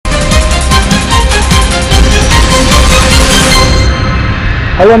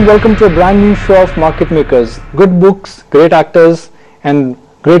Hello and welcome to a brand new show of Market Makers. Good books, great actors and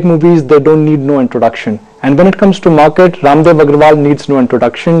great movies, they don't need no introduction. And when it comes to market, Raamdeo Agrawal needs no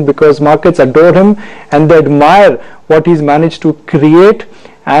introduction because markets adore him and they admire what he's managed to create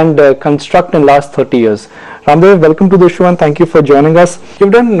and construct in last 30 years. Raamdeo, welcome to the show and thank you for joining us.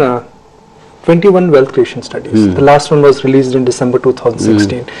 You've done 21 wealth creation studies. The last one was released in December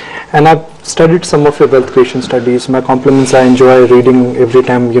 2016. And I've studied some of your wealth creation studies. My compliments, I enjoy reading every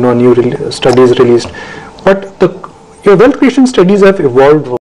time new studies released. But your wealth creation studies have evolved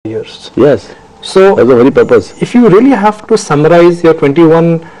over the years. Yes. So that's the very purpose. If you really have to summarize your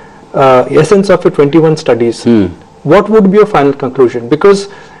 21 essence of your 21 studies, what would be your final conclusion? Because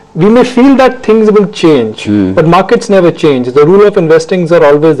we may feel that things will change, but markets never change. The rule of investing are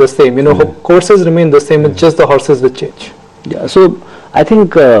always the same. Courses remain the same. It's just the horses that change. Yeah. So I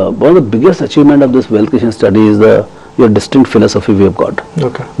think one of the biggest achievement of this wealth creation study is your distinct philosophy we have got.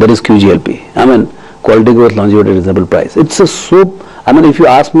 Okay. That is QGLP. I mean, quality growth, longevity, reasonable price. It's a soup. I mean, if you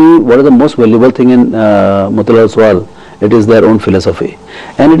ask me what is the most valuable thing in Motilal Oswal, it is their own philosophy.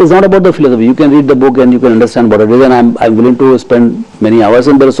 And it is not about the philosophy. You can read the book and you can understand what it is, and I'm willing to spend many hours,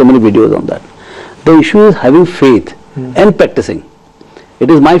 and there are so many videos on that. The issue is having faith and practicing.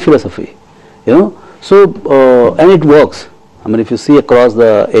 It is my philosophy, So, and it works. I mean, if you see across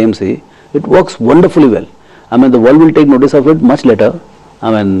the AMC, it works wonderfully well. I mean, the world will take notice of it much later.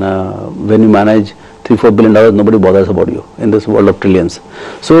 I mean, when you manage $3-4 billion, nobody bothers about you in this world of trillions.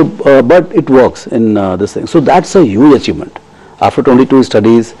 So, but it works in this thing. So that's a huge achievement. After 22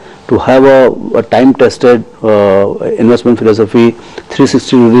 studies, to have a time-tested investment philosophy,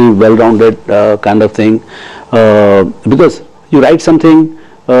 360-degree, well-rounded kind of thing, because you write something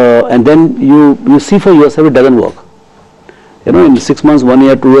and then you see for yourself it doesn't work. In 6 months, 1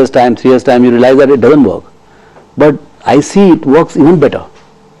 year, 2 years time, 3 years time, you realize that it doesn't work. But I see it works even better.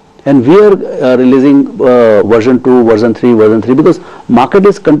 And we are releasing version 2, version 3, because market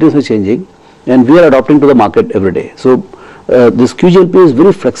is continuously changing and we are adopting to the market every day. So this QGLP is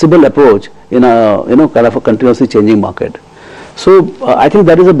very flexible approach in a kind of a continuously changing market. So I think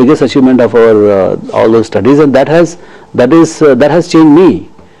that is the biggest achievement of our all those studies, and that has changed me.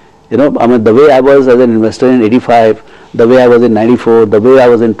 I mean, the way I was as an investor in 85, the way I was in 94, the way I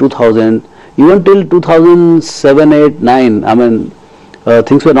was in 2000, even till 2007, 8, 9. I mean,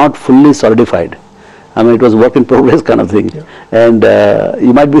 things were not fully solidified. I mean, it was work in progress kind of thing. Yeah. And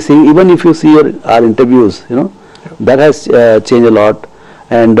you might be seeing, even if you see our interviews, that has changed a lot.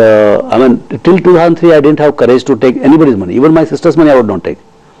 And I mean, till 2003, I didn't have courage to take anybody's money. Even my sister's money, I would not take.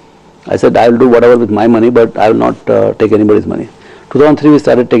 I said, I will do whatever with my money, but I will not take anybody's money. 2003, we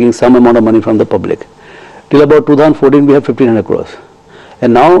started taking some amount of money from the public. Till about 2014, we have 1500 crores.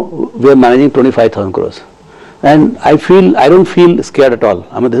 And now we are managing 25,000 crores. And I don't feel scared at all.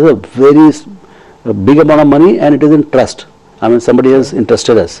 I mean, this is a very big amount of money, and it is in trust. I mean, somebody has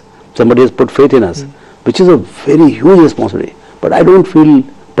entrusted us. Somebody has put faith in us, which is a very huge responsibility. But I don't feel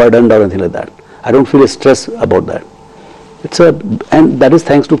burdened or anything like that. I don't feel stress about that. And that is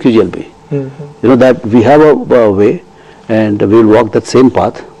thanks to QGLP. That we have a way, and we will walk that same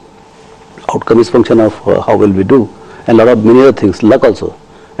path. Outcome is function of how well we do, and a lot of many other things, luck also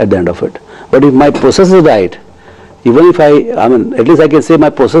at the end of it. But if my process is right, even if I mean, at least I can say my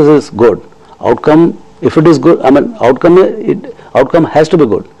process is good. Outcome, if it is good, I mean, outcome has to be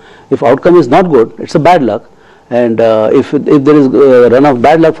good. If outcome is not good, it's a bad luck. And if there is a run of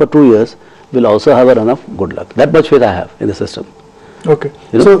bad luck for 2 years, we'll also have a run of good luck. That much faith I have in the system. Okay.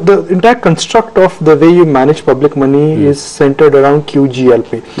 So the entire construct of the way you manage public money is centered around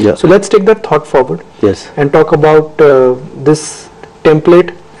QGLP. Yeah. So let's take that thought forward. Yes. And talk about this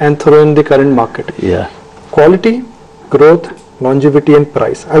template and throw in the current market. Yeah. Quality, growth, longevity and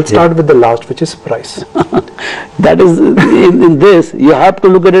price. I'll start with the last, which is price. That is, in this, you have to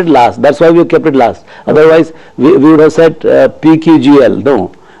look at it last. That's why we kept it last. Otherwise, we would have said PQGL.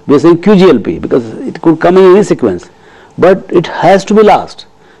 No, we are saying QGLP because it could come in any sequence. But it has to be last.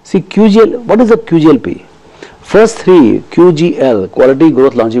 See, what is a QGLP? First three, QGL, quality,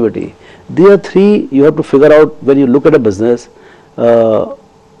 growth, longevity. There are three you have to figure out when you look at a business.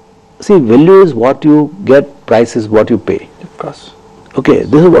 See, value is what you get, price is what you pay. Of course. Okay,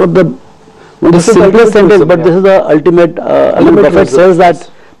 this is one of the simplest sentence, but this is the ultimate. Buffett sells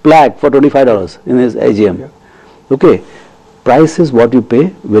that plaque for $25 in his AGM. Yeah. Okay, price is what you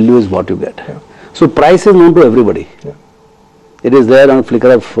pay, value is what you get. Yeah. So price is known to everybody. Yeah. It is there on a flicker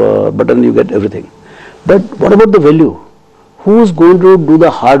of button, you get everything. But what about the value? Who is going to do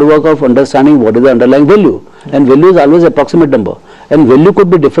the hard work of understanding what is the underlying value? Yeah. And value is always approximate number. And value could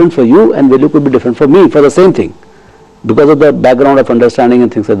be different for you and value could be different for me for the same thing. because of the background of understanding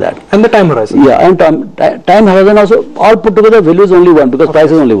and things like that. And the time horizon. Yeah, and time horizon also, all put together, value is only one because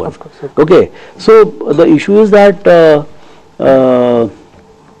price is only one. Of course. Okay, so the issue is that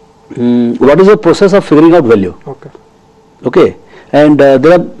what is the process of figuring out value? Okay, and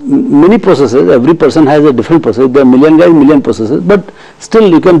there are many processes. Every person has a different process. There are million guys, million processes, but still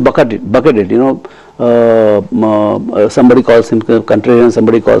you can bucket it. You know, somebody calls him contrarian,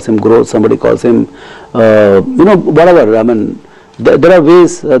 somebody calls him growth, somebody calls him, you know, whatever. I mean, there are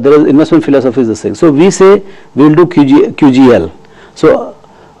ways. There is investment philosophy is the same. So we say we will do QGL. So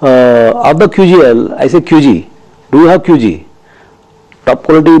of the QGL, I say QG. Do you have QG? Top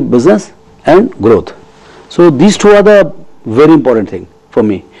quality business and growth. So these two are the very important thing for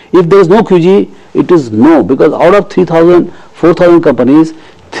me. If there is no QG, it is no, because out of 3,000, 4,000 companies,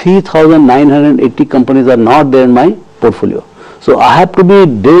 3,980 companies are not there in my portfolio. So I have to be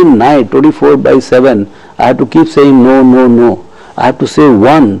day and night, 24/7. I have to keep saying no, no, no. I have to say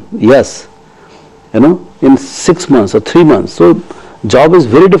one yes, you know, in 6 months or 3 months. So job is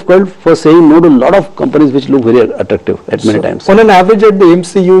very difficult for saying no to a lot of companies which look very attractive at many times. On an average at the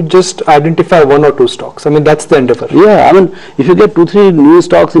AMC, you just identify 1 or 2 stocks. I mean, that's the endeavor. Yeah, I mean, if you get 2-3 new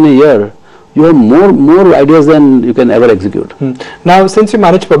stocks in a year, you have more ideas than you can ever execute. Now, since you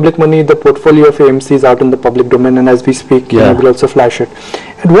manage public money, the portfolio of AMC is out in the public domain, and as we speak, you will also flash it.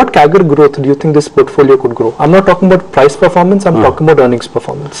 At what CAGR growth do you think this portfolio could grow? I'm not talking about price performance, I'm talking about earnings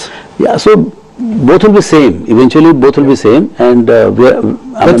performance. Yeah, so both will be same. Eventually, both will be same, and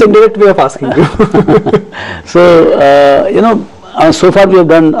that's a direct way of asking you. So you know, so far we have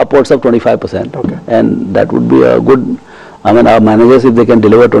done upwards of 25%, and that would be a good. I mean, our managers, if they can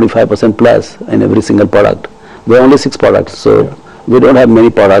deliver 25% plus in every single product, there are only 6 products, so we don't have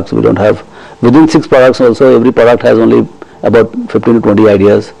many products. We don't have within 6 products also. Every product has only about 15 to 20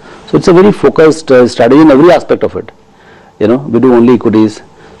 ideas. So it's a very focused strategy in every aspect of it. You know, we do only equities.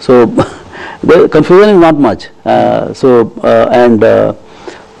 So the confusion is not much. I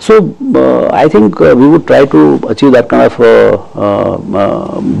think we would try to achieve that kind of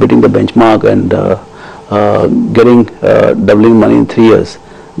beating the benchmark and getting doubling money in 3 years.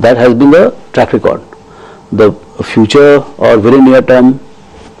 That has been the track record. The future or very near term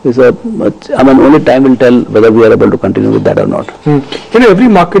is I mean, only time will tell whether we are able to continue with that or not. You know, every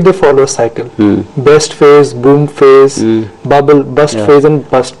market they follow a cycle. Best phase, boom phase, bubble, bust phase and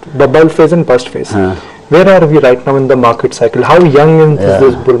bust, bubble phase and bust phase. Where are we right now in the market cycle? How young is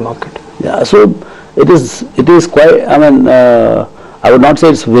this bull market? Yeah, so it is quite, I mean, I would not say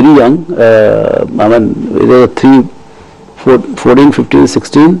it's very young. I mean, it is 14, 15,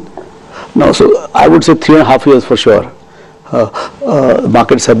 16. No, so I would say 3.5 years for sure.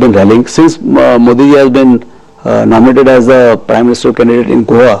 Markets have been rallying since Modi has been nominated as the Prime Minister candidate in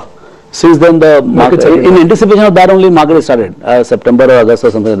Goa. Since then, the market, in anticipation of that only, market started September or August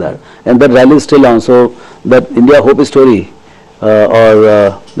or something like that, and that rally is still on. So that India hope story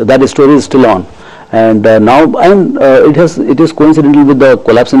that story is still on, and now it is coincidental with the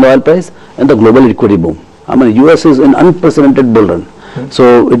collapse in the oil price and the global equity boom. I mean, US is an unprecedented bull run,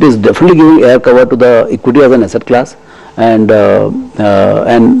 so it is definitely giving air cover to the equity as an asset class. And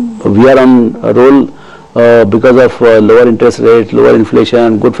we are on a roll because of lower interest rates, lower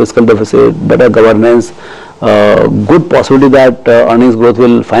inflation, good fiscal deficit, better governance, good possibility that earnings growth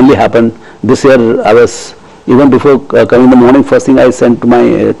will finally happen. This year, I was, even before coming in the morning, first thing I sent to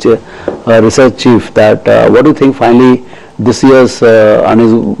my research chief that what do you think finally this year's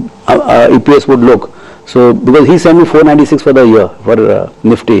earnings EPS would look. So because he sent me 496 for the year for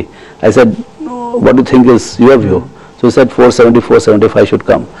Nifty, I said, what do you think is your view? So he said 470, 475 should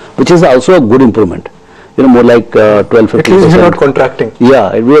come, which is also a good improvement. You know, more like 12, 15%. At least you're not contracting.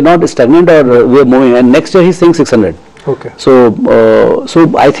 Yeah, we are not stagnant or we are moving. And next year he's saying 600. Okay. So,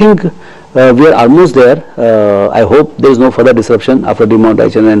 so I think we are almost there. I hope there is no further disruption after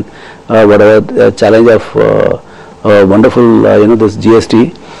demonetization and whatever challenge of wonderful, you know, this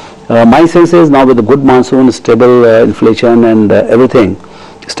GST. My sense is now with the good monsoon, stable inflation and everything,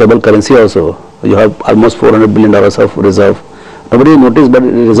 stable currency also. You have almost $400 billion of reserve. Nobody noticed, but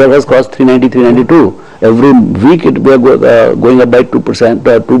reserve has crossed 390, 392. Every week we are going up by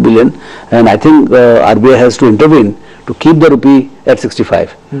 2%, 2 billion. And I think RBI has to intervene to keep the rupee at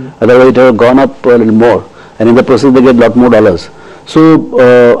 65. Otherwise it has gone up a little more. And in the process they get a lot more dollars.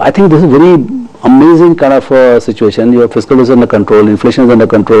 So I think this is very amazing kind of situation. Your fiscal is under control, inflation is under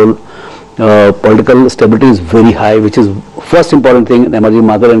control. Political stability is very high, which is first important thing in emerging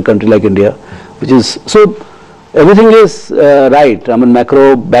market and country like India, which is, so everything is right. I mean,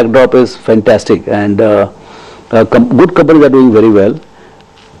 macro backdrop is fantastic and good companies are doing very well.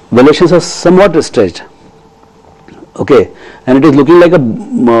 Valuations are somewhat stretched. Okay, and it is looking like a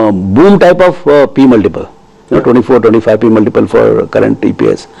boom type of P multiple. 24, 25 P multiple for current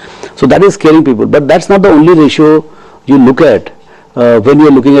EPS. So that is scaring people. But that's not the only ratio you look at when you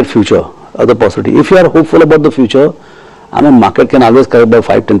are looking at future of the possibility. If you are hopeful about the future, I mean, market can always correct by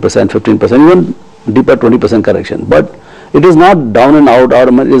 5, 10%, 15%, even deeper 20% correction. But it is not down and out,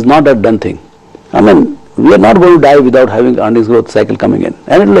 or it is not a done thing. I mean, we are not going to die without having earnings growth cycle coming in,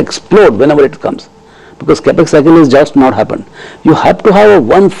 and it will explode whenever it comes, because capex cycle is just not happened. You have to have a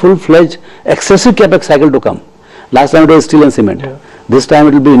one full-fledged excessive capex cycle to come. Last time it was steel and cement. Yeah. This time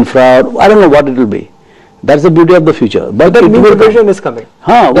it will be infra. I don't know what it will be. That's the beauty of the future. But that mean revision is coming.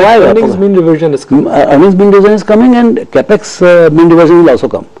 Why? Earnings mean revision is coming. Earnings mean revision is coming, and capex mean revision will also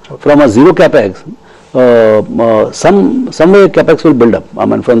come. Okay. From a zero capex, some way capex will build up. I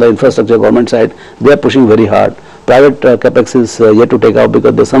mean, from the infrastructure government side, they are pushing very hard. Private capex is yet to take out,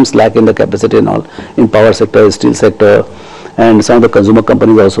 because there's some slack in the capacity and all in power sector, steel sector, and some of the consumer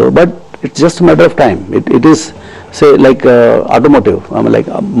companies also. But it's just a matter of time. It is, say, like automotive. I mean, like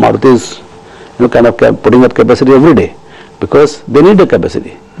Maruti is, kind of putting up capacity every day, because they need the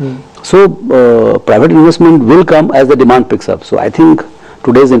capacity. So private investment will come as the demand picks up. So I think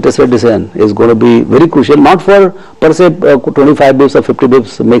today's interest rate decision is going to be very crucial, not for per se 25 bips or 50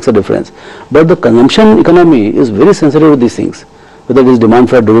 bips makes a difference, but the consumption economy is very sensitive to these things. Whether it is demand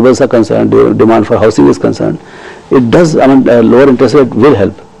for durables are concerned, demand for housing is concerned, it does, I mean, lower interest rate will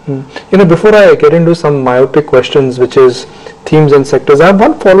help. Before I get into some myopic questions, which is themes and sectors, I have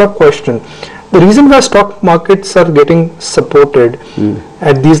one follow-up question. The reason why stock markets are getting supported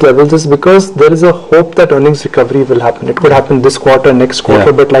at these levels is because there is a hope that earnings recovery will happen. It could happen this quarter, next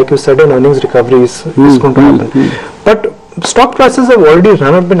quarter, but like you said, an earnings recovery is going to happen. But stock prices have already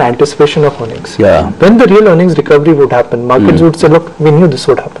run up in anticipation of earnings. When the real earnings recovery would happen, markets would say, look, we knew this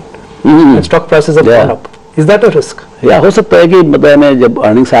would happen. And stock prices have gone up. Is that a risk? हो सकता है कि मतलब जब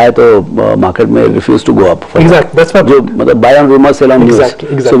earnings आए तो market में refuse to go up. Exactly, that's what. जो मतलब buy on rumor, sell on news.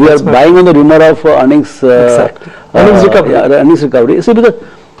 Exactly. So we are buying on the rumor of earnings. Earnings recovery. Earnings recovery. See, because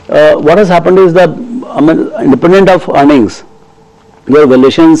what has happened is that, I mean, independent of earnings, your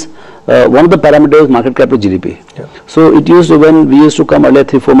valuations. One of the parameters is market cap to GDP. So it used to, when we used to come earlier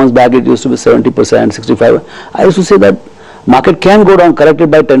 3-4 months back, it used to be 70%, 65. I used to say that market can go down, corrected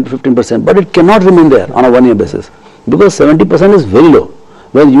by 10 to 15%, but it cannot remain there on a 1 year basis, because 70% is very low.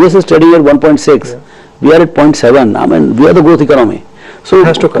 When US is trading at 1.6, we are at 0.7. I mean, we are the growth economy. So it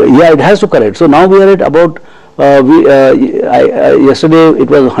has to correct. Yeah, it has to correct. So now we are at about yesterday it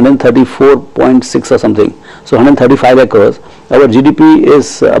was 134.6 or something. So 135 acres. Our GDP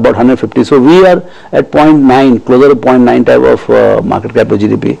is about 150. So we are at 0.9, closer to 0.9 type of market cap to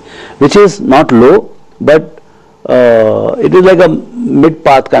GDP, which is not low, but it is like a mid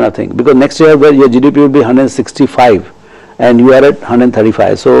path kind of thing, because next year where your GDP will be 165 and you are at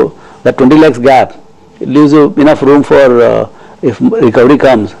 135. So that 20 lakhs gap, it leaves you enough room for if recovery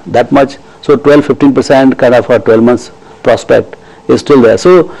comes that much. So 12-15% kind of a 12 months prospect is still there.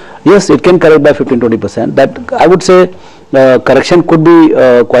 So yes, it can correct by 15-20%. That I would say correction could be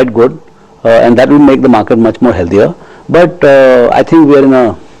quite good, and that will make the market much more healthier. But I think we are in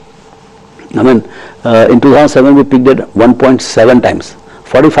a, I mean, in 2007 we peaked at 1.7 times.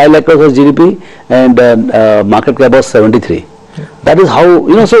 45 lakh crores was GDP, and market cap was 73. That is how,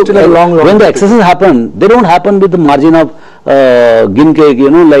 so when the excesses happen, they don't happen with the margin of gin cake,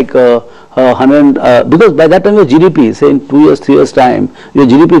 like 100, because by that time your GDP, say in 2 years, 3 years time, your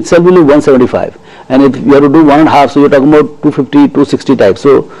GDP itself will be 175. And if you have to do 1.5, so you're talking about 250, 260 types.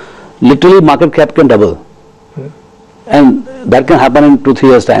 So literally market cap can double. And that can happen in 2-3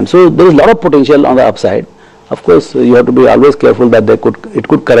 years time. So there is a lot of potential on the upside. Of course, you have to be always careful that it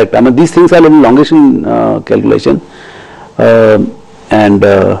could correct. I mean, these things are a little longish in calculation. So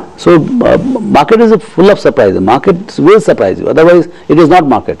market is full of surprises. Market will surprise you. Otherwise, it is not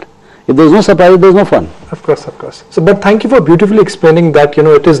market. If there is no surprise, there is no fun. Of course, of course. So, but thank you for beautifully explaining that,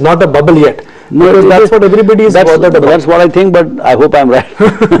 it is not a bubble yet. No, because that's what everybody is bothered about. That's what I think, but I hope I am right.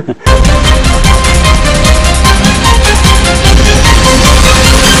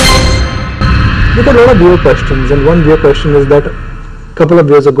 We got a lot of viewer questions, and one viewer question is that a couple of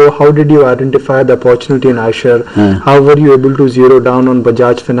years ago, how did you identify the opportunity in iShare? How were you able to zero down on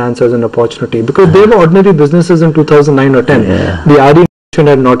Bajaj Finance as an opportunity? Because they were ordinary businesses in 2009 or 10. The RE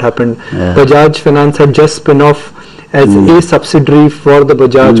had not happened. Bajaj Finance had just spin off as a subsidiary for the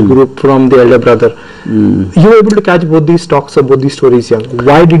Bajaj group from the elder brother. You were able to catch both these stocks or both these stories young.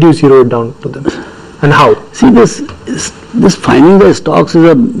 Why did you zero it down to them? And how? See, this finding the stocks is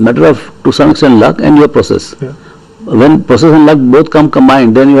a matter of, to some extent, luck and your process. When process and luck both come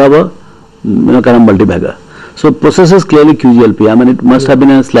combined, then you have a kind of multi-bagger. So process is clearly QGLP. I mean, it must have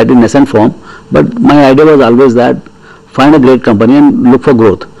been a slightly nascent form, but my idea was always that find a great company and look for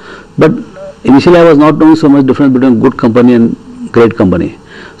growth. But initially I was not knowing so much difference between good company and great company.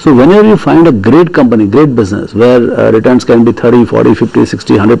 So whenever you find a great company, great business, where returns can be 30, 40, 50,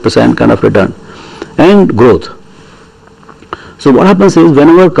 60, 100% kind of return and growth. So what happens is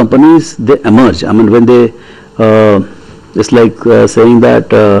whenever companies, they emerge, I mean when they, it's like saying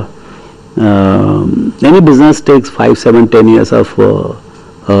that any business takes 5, 7, 10 years of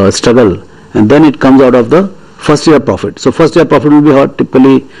struggle, and then it comes out of the first year profit. So first year profit will be what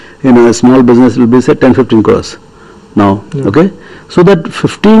typically in a small business will be say 10, 15 crores now, okay. So that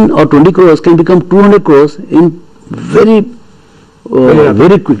 15 or 20 crores can become 200 crores in very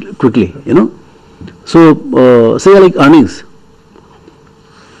quickly, you know. So say like earnings,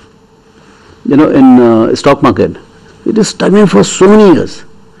 you know, in stock market, it is stagnant for so many years,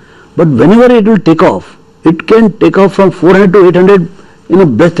 but whenever it will take off, it can take off from 400 to 800 in a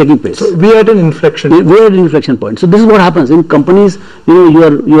breathtaking pace. So we are at an inflection. We are at an inflection point. So this is what happens in companies. You know,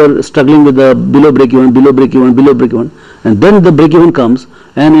 you are struggling with the below break even, below break even, below break even, and then the break even comes,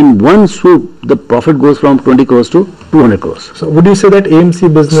 and in one swoop the profit goes from 20 crores to 200 crores. So would you say that AMC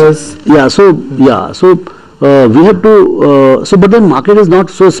business? So we have to. So but the market is not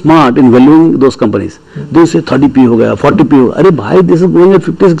so smart in valuing those companies. They say 30p ho gaya, 40p ho. Arey bhai, this is going at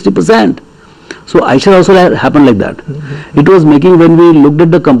 50-60%. So Eicher also happened like that. It was making, when we looked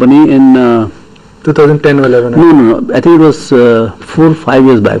at the company in 2010 or 11. No. I think it was 4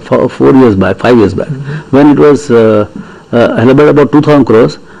 years back, 5 years back, when it was about 2,000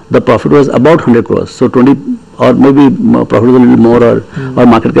 crores. The profit was about 100 crores. So 20 or maybe profit was a little more, or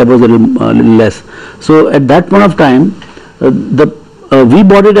market cap was a little less. So at that point of time, we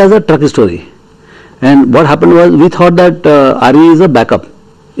bought it as a truck story. And what happened was, we thought that RE is a backup.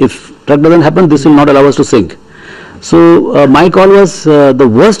 If truck doesn't happen, this will not allow us to sink. So my call was, the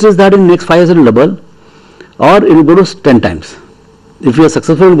worst is that in next 5 years it will double, or it will go to 10 times. If we are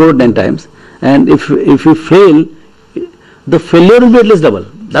successful, it will go to 10 times, and if we fail, the failure will be at least double.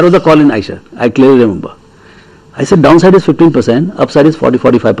 That was the call in Eicher. I clearly remember. I said downside is 15%, upside is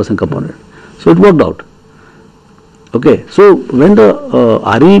 40-45% compounded. So it worked out. Okay. So when the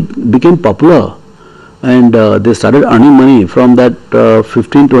RE became popular, and they started earning money from that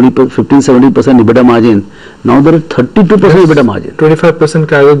 15-70% EBITDA margin. Now there is 32% EBITDA margin. 25%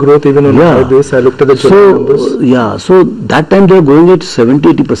 CAGR growth even on high base. I looked at the numbers. So that time they were going at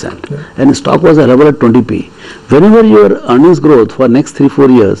 70-80%, and stock was available at 20p. Whenever your earnings growth for next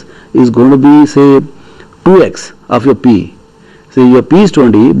 3-4 years is going to be say 2x of your P. Say your P is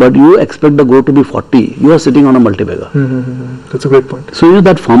 20, but you expect the growth to be 40. You are sitting on a multi-bagger. That's a great point. So you know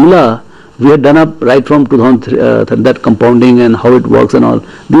that formula we had done up right from 2003, that compounding and how it works and all.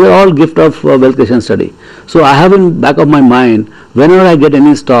 These are all gift of wealth creation study. So I have in back of my mind, whenever I get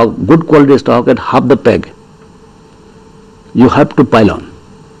any stock, good quality stock at half the peg, you have to pile on.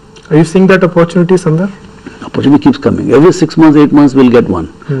 Are you seeing that opportunity somewhere? Opportunity keeps coming. Every 6 months, 8 months, we'll get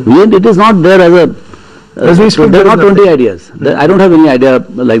one. It is not there as a. There are not 20 ideas. I don't have any idea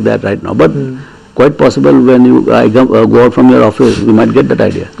like that right now, but. Quite possible when you go out from your office, you might get that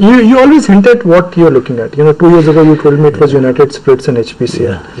idea. You always hint at what you're looking at. You know, 2 years ago you told me it was United Spirits and HPC.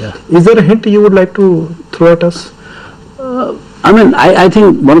 Is there a hint you would like to throw at us? I mean, I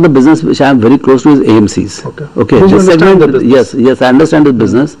think one of the business which I am very close to is AMCs. Okay. This segment, yes, I understand the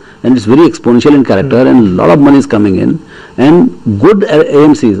business, and it's very exponential in character, and a lot of money is coming in, and good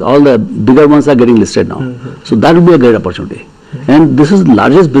AMCs, all the bigger ones are getting listed now. So that would be a great opportunity. And this is the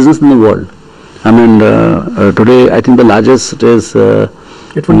largest business in the world. I mean, today I think the largest is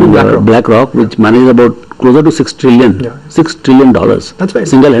it would be BlackRock, which manages about closer to $6 trillion. $6 trillion. That's right.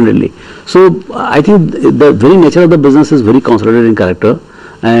 Single-handedly. So I think the very nature of the business is very consolidated in character,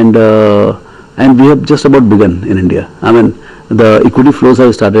 and we have just about begun in India. I mean, the equity flows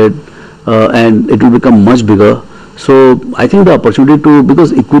have started, and it will become much bigger. So I think the opportunity to,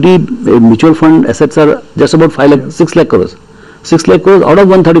 because equity mutual fund assets are just about 6 lakh crores. 6 lakh crores out of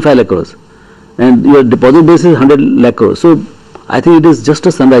 135 lakh crores. And your deposit base is 100 lakh crores. So I think it is just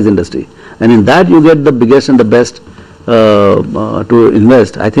a sunrise industry, and in that you get the biggest and the best to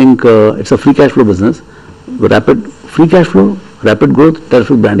invest. I think it's a free cash flow business, rapid free cash flow, rapid growth,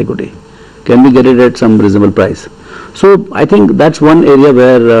 terrific brand equity. Can we get it at some reasonable price? So I think that's one area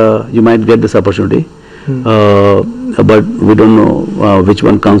where you might get this opportunity, but we don't know which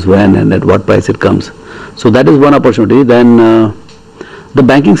one comes when and at what price it comes. So that is one opportunity. Then the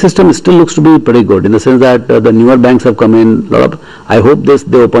banking system still looks to be pretty good, in the sense that the newer banks have come in. I hope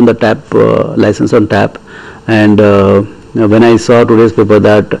they open the tap license on tap, and when I saw today's paper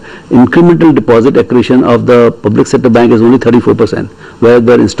that incremental deposit accretion of the public sector bank is only 34%, where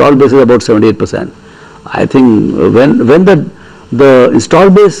the installed base is about 78%. I think when the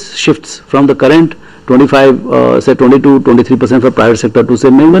installed base shifts from the current 25, say 22, 23% for private sector to say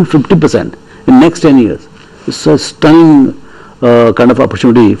maybe even 50% in next 10 years, it's a stunning kind of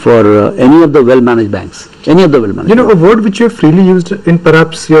opportunity for any of the well-managed banks. Any of the well-managed. You know, a word which you have freely used in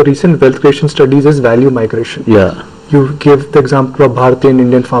perhaps your recent wealth creation studies is value migration. Yeah. You gave the example of Bharati and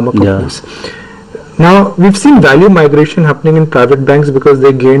Indian pharma companies. Now, we've seen value migration happening in private banks because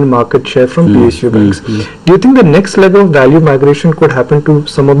they gained market share from PSU banks. Do you think the next leg of value migration could happen to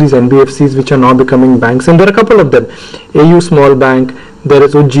some of these NBFCs which are now becoming banks? And there are a couple of them. AU Small Bank, there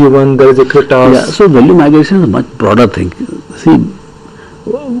is Ujjivan, there is Equitas. Yeah, so value migration is a much broader thing. See,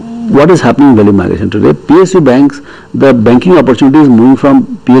 what is happening in value migration today? PSU banks, the banking opportunity is moving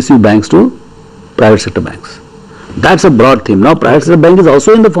from PSU banks to private sector banks. That's a broad theme. Now, private sector bank is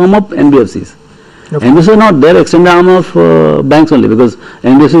also in the form of NBFCs. Okay. NBFCs are not their extended arm of banks only, because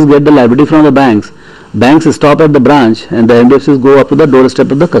NBFCs get the liability from the banks. Banks stop at the branch and the NBFCs go up to the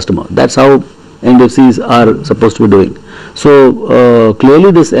doorstep of the customer. That's how NBFCs are supposed to be doing. So,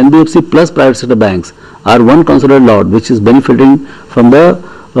 clearly this NBFC plus private sector banks are one considered lot which is benefiting from the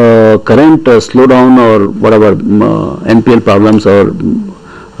current slowdown or whatever NPL problems or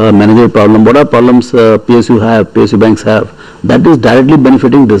managerial problem, whatever problems PSU banks have, that is directly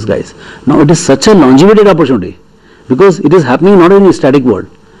benefiting these guys. Now it is such a longevity opportunity because it is happening not in a static world,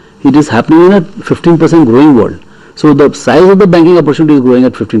 it is happening in a 15% growing world. So the size of the banking opportunity is growing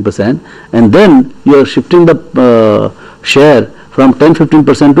at 15%, and then you are shifting the share from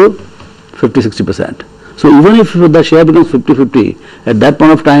 10-15% to 50-60%. So even if the share becomes 50-50, at that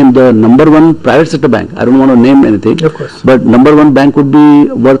point of time, the number one private sector bank, I don't want to name anything, of course, but number one bank could be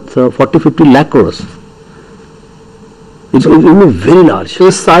worth 40-50 lakh crores. It will be very large. So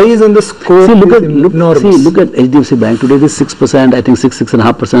the size and the scope look at HDFC Bank today. It is 6%, I think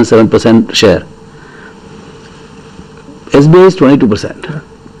 6.5%, 7% share. SBI is 22%. Yeah.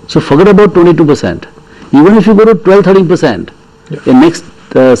 So forget about 22%. Even if you go to 12-13% in next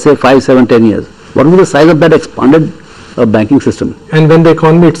say 5, 7, 10 years, what will be the size of that expanded banking system? And when the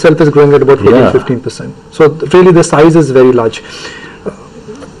economy itself is growing at about 14-15%. So really the size is very large.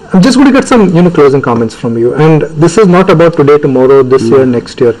 I'm just going to get some closing comments from you. And this is not about today, tomorrow, this year,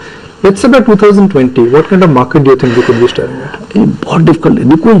 next year. Let's say about 2020. What kind of market do you think we could be staring at? बहुत difficult.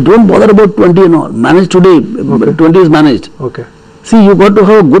 Nikunj, don't bother about 20 and all. Manage today. Okay. 20 is managed. Okay. See, you got to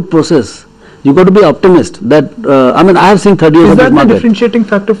have a good process. You got to be optimist. That I mean, I have seen 30 years of this market. Is that the differentiating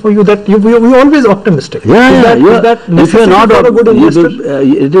factor for you? That you're always optimistic. Yeah, is that if you're not for a good investor?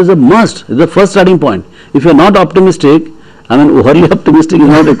 It is a must. It's the first starting point. If you're not optimistic, I mean, overly optimistic is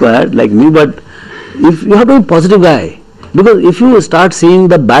not required, like me. But if you have to be a positive guy, because if you start seeing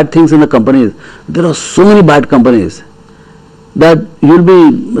the bad things in the companies, there are so many bad companies that you'll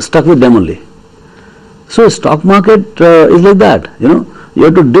be stuck with them only. So stock market is like that. You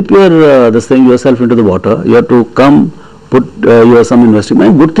have to dip your yourself into the water. You have to come put your some investing.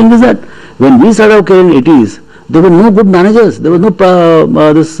 My good thing is that when we started our career in 80s, there were no good managers. There was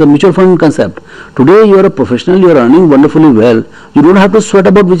no this mutual fund concept. Today you are a professional. You are earning wonderfully well. You don't have to sweat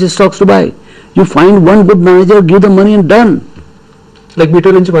about which stocks to buy. You find one good manager, give the money, and done. Like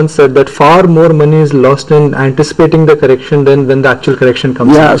Peter Lynch once said that far more money is lost in anticipating the correction than when the actual correction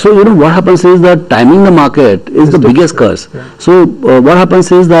comes. Yeah, so what happens is that timing the market is the biggest curse. Yeah. So what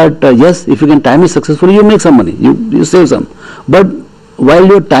happens is that yes, if you can time it successfully, you make some money, you save some. But while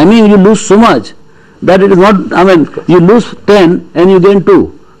you're timing, you lose so much that it is not, I mean, you lose 10 and you gain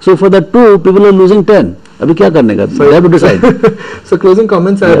 2. So for the 2, people are losing 10. Abhi kya karne ka? They have to decide. So closing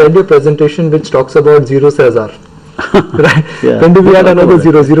comments, I read your presentation which talks about 0 se 1000. Right? Yeah. When do we add another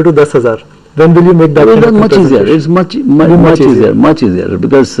 0 to 10,000? When will you make that? It's much easier. It's much easier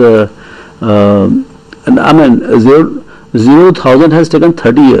because I mean 0,000 has taken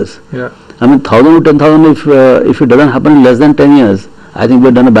 30 years. Yeah. I mean 1,000 to 10,000 if it doesn't happen in less than 10 years, I think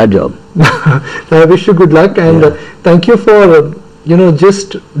we've done a bad job. I wish you good luck and thank you for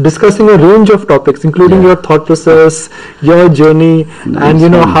just discussing a range of topics, including your thought process, your journey,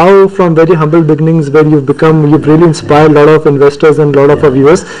 and how from very humble beginnings where you've really inspired a lot of investors and a lot of our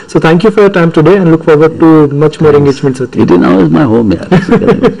viewers. So thank you for your time today and look forward to much more engagements with you. It now is my home.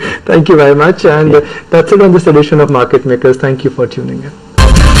 Thank you very much, and that's it on this edition of Market Makers. Thank you for tuning in.